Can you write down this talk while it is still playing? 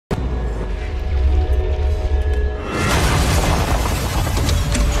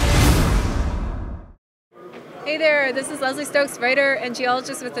there, this is Leslie Stokes, writer and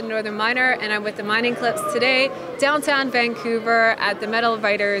geologist with the Northern Miner, and I'm with the Mining Clips today, downtown Vancouver at the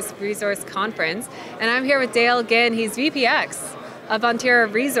Bonterra Resource Conference. And I'm here with Dale Ginn. He's VPX of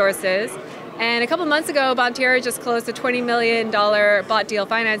Bonterra Resources. And a couple months ago, Bonterra just closed a $20 million bought deal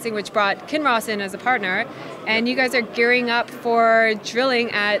financing, which brought Kinross in as a partner. And you guys are gearing up for drilling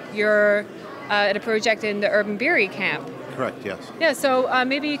at a project in the Urban Berry camp. Correct, yes. Yeah, so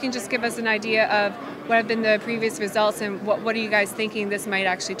maybe you can just give us an idea of what have been the previous results and what are you guys thinking this might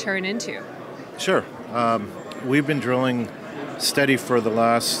actually turn into? Sure. We've been drilling steady for the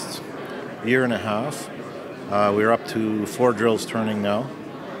last year and a half. We're up to 4 drills turning now.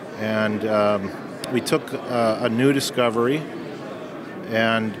 And we took a new discovery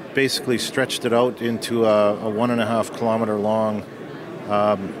and basically stretched it out into a 1.5 kilometer long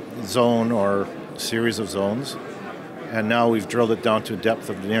zone or series of zones. And now we've drilled it down to a depth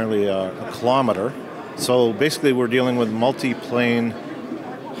of nearly a kilometer. So basically we're dealing with multi-plane,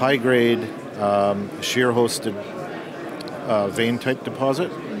 high-grade, shear-hosted vein type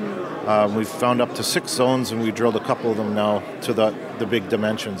deposit. We've found up to 6 zones, and we drilled a couple of them now to the big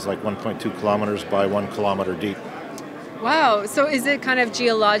dimensions, like 1.2 kilometers by 1 kilometer deep. Wow, so is it kind of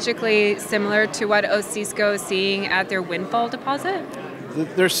geologically similar to what Osisko is seeing at their Windfall deposit?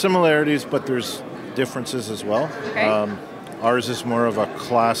 There's similarities, but there's differences as well. Okay. Ours is more of a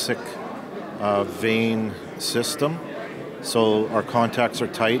classic vein system, so our contacts are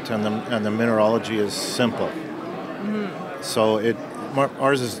tight and the mineralogy is simple. Mm-hmm. So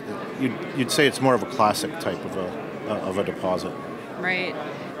ours is you'd say it's more of a classic type of a deposit. Right.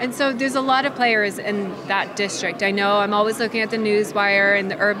 And so there's a lot of players in that district. I know I'm always looking at the Newswire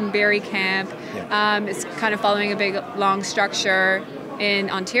and the Urban Berry camp. Yeah. It's kind of following a big long structure in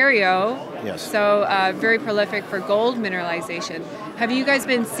Ontario. Yes. So very prolific for gold mineralization. Have you guys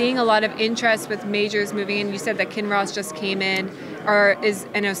been seeing a lot of interest with majors moving in? You said that Kinross just came in,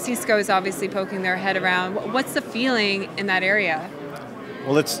 and Osisko is obviously poking their head around. What's the feeling in that area?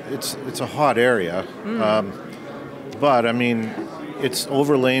 Well, it's a hot area, but I mean, it's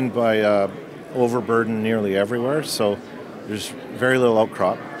overlain by overburden nearly everywhere. So there's very little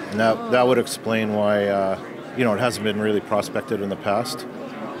outcrop, and that would explain why it hasn't been really prospected in the past.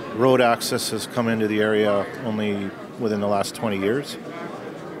 Road access has come into the area only within the last 20 years.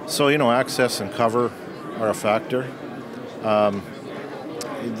 So, access and cover are a factor.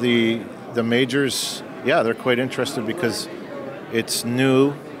 The majors, yeah, they're quite interested because it's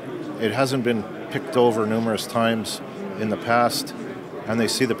new. It hasn't been picked over numerous times in the past, and they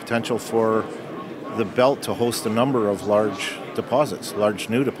see the potential for the belt to host a number of large deposits, large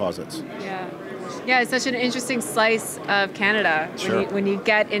new deposits. Yeah. Yeah, it's such an interesting slice of Canada. Sure. When you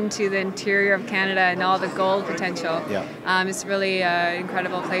get into the interior of Canada and all the gold potential. Yeah. It's really an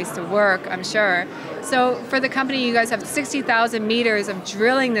incredible place to work, I'm sure. So for the company, you guys have 60,000 meters of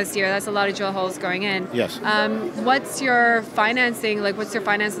drilling this year. That's a lot of drill holes going in. Yes. What's your financing, what's your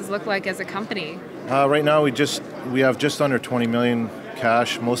finances look like as a company? Right now we have just under 20 million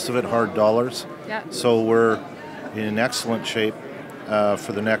cash, most of it hard dollars. Yeah. So we're in excellent shape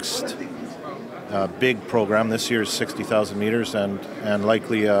for the next big program. This year is 60,000 meters and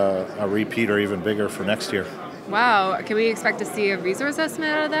likely a repeat or even bigger for next year. Wow. Can we expect to see a resource estimate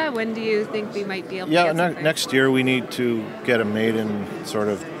out of that? When do you think we might be able to get something? Next year we need to get a maiden sort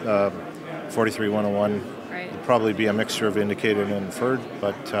of 43-101. Right. It'll probably be a mixture of indicated and inferred,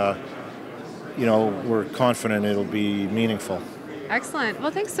 but we're confident it'll be meaningful. Excellent.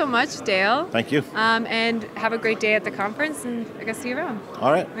 Well, thanks so much, Dale. Thank you. And have a great day at the conference, and I guess see you around.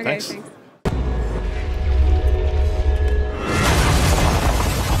 All right. Okay, thanks. Thanks.